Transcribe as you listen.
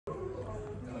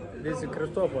This is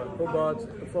Christopher who bought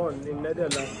a phone in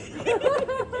Netherlands.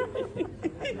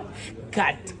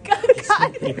 Cut.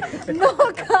 No,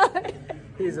 cut.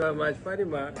 He's very much funny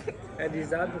man, and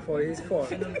he's happy for his phone.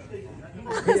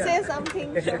 Say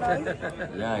something.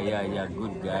 Yeah.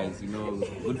 Good guys. You know,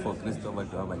 good for Christopher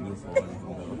to have a new phone.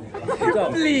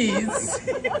 So, Please.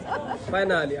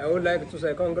 finally, I would like to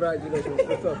say congratulations,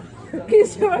 Christopher.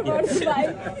 Christopher wants to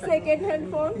buy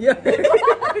second-hand phone. Yeah.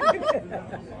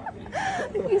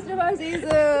 Christopher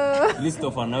says,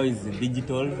 Christopher now is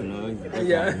digital. You know, he's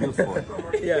Yeah. a new phone.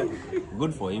 Yeah.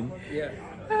 Good for him. Yeah.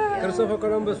 Christopher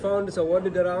Columbus found, so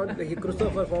wandered around.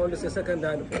 Christopher found a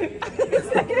second-hand phone.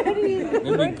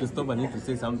 Maybe Christopher needs to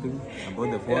say something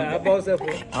about the phone. Yeah, about the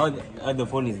phone. How the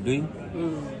phone is doing.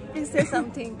 please say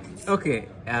something. Okay.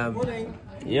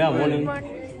 Yeah, morning.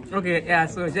 Okay. Yeah.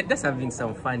 So just having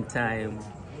some fun time.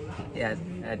 Yeah.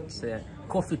 At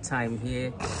coffee time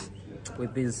here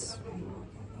with this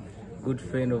good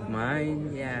friend of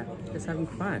mine. Yeah. Just having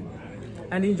fun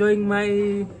and enjoying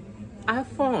my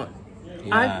iPhone.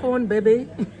 Yeah. iPhone, baby.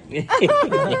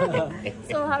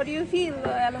 So how do you feel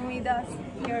along with us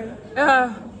here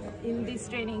in this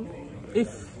training?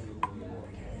 If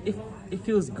it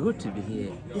feels good to be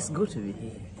here. It's good to be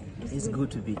here. It's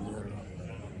good to be in Europe.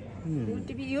 Good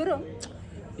to be Europe?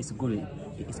 It's good.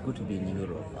 It's good to be in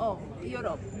Europe. Oh,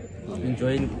 Europe.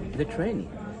 Enjoying the training.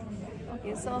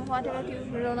 Okay, so what about you,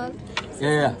 Ronald?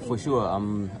 Yeah, for sure.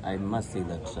 I must say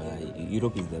that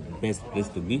Europe is the best place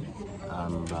to be,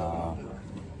 and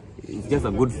it's just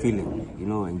a good feeling, you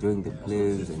know, enjoying the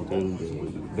place, enjoying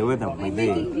the weather by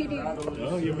day. Making video.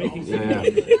 Oh, you're making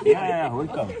Yeah,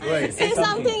 welcome. Say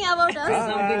something about us.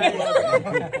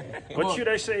 What should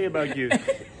I say about you?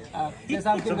 Say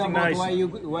something about nice.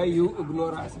 why you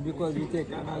ignore us because you take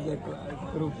another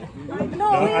group. No,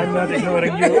 I'm not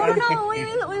ignoring you.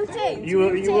 No, we'll change.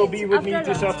 You will be with me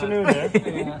this afternoon,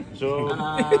 eh? So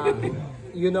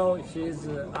You know, she's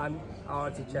our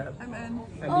teacher. I'm Anne.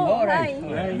 Oh, hi.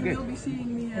 You'll be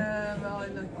seeing me well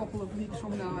in a couple of weeks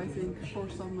from now, I think, for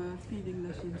some feeding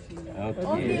lessons.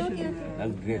 Okay.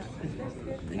 That's great.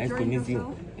 Nice to Enjoying meet you.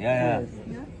 yourself? Yeah.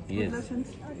 Yeah? Yes. Lessons?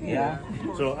 Yeah.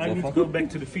 so I need to go back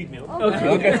to the feed mill.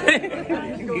 Okay.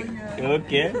 Going,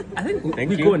 Okay. I think Thank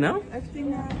we you. go now.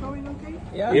 everything going okay?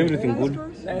 Yeah. Everything good?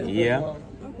 Nice. Yeah.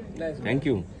 Nice. Thank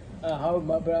you. How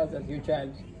my brothers, your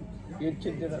child, your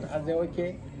children, are they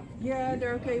okay? Yeah,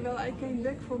 they're okay. Well, I came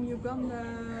back from Uganda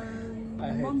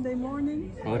Monday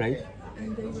morning. All right.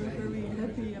 And they were very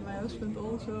happy, and my husband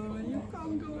also. And you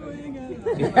can't go away again.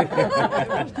 It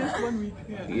was just 1 week.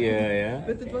 Yeah.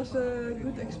 But it was a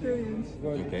good experience.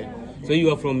 Okay. So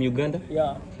you are from Uganda?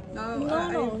 Yeah. Now,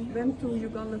 I went to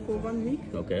Uganda for 1 week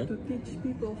Okay. to teach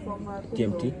people from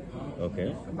TMT? Congo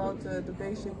Okay. about the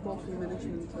basic poultry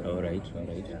management. All right.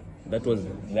 That was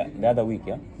the other week,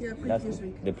 yeah? Yeah, previous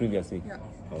week. The previous week? Yeah.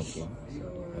 Okay. So,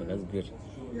 Oh, that's great.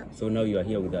 yeah. So now you are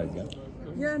here with us, yeah?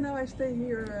 Yeah, now I stay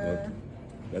here. Okay.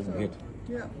 That's great.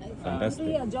 Yeah.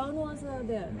 Fantastic. John was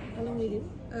there along with you.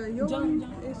 Johan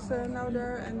is now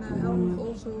there, and Helmut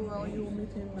also. Well, you will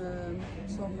meet him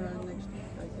somewhere next week,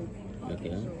 I think.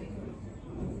 Okay. So,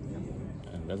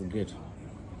 That's great.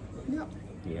 yeah.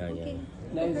 Yeah.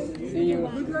 Nice. See you.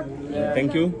 Good luck.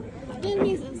 Thank you. Tell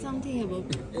me something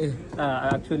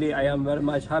about. Actually, I am very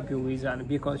much happy with her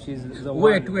because she's the one.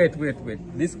 Wait.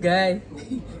 This guy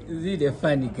is really a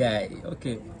funny guy.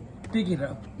 Okay, pick it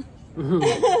up.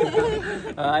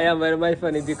 I am very much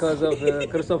funny because of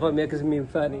Christopher makes me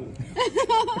funny.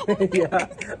 Yeah,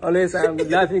 always I'm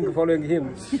laughing following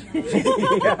him.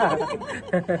 Yeah.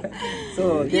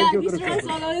 So thank you, Christopher Chris. is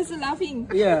always laughing.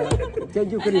 Yeah,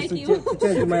 thank you, Chris, like to, you. to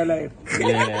change my life.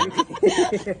 Yeah.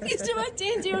 Christopher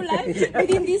changed your life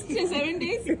within these 7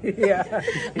 days. Yeah.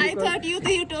 I thought you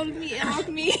told me about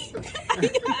me.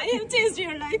 I have changed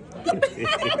your life.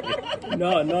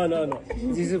 No.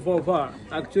 This is for far.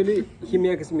 Actually, he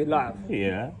makes me laugh.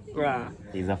 Yeah. Yeah.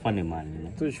 He's a funny man, you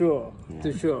know. To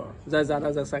sure. That's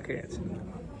another secret.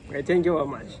 Okay, thank you very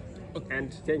much.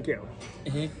 And thank you.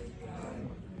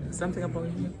 Something about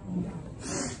you.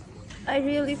 I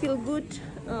really feel good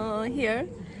here.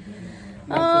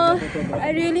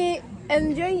 I really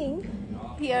enjoying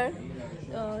here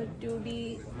to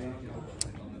be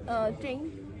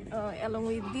trained along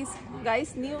with these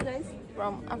guys, new guys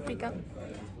from Africa.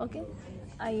 Okay,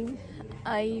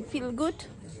 I feel good.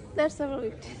 That's about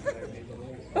it.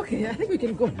 Okay, I think we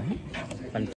can go now.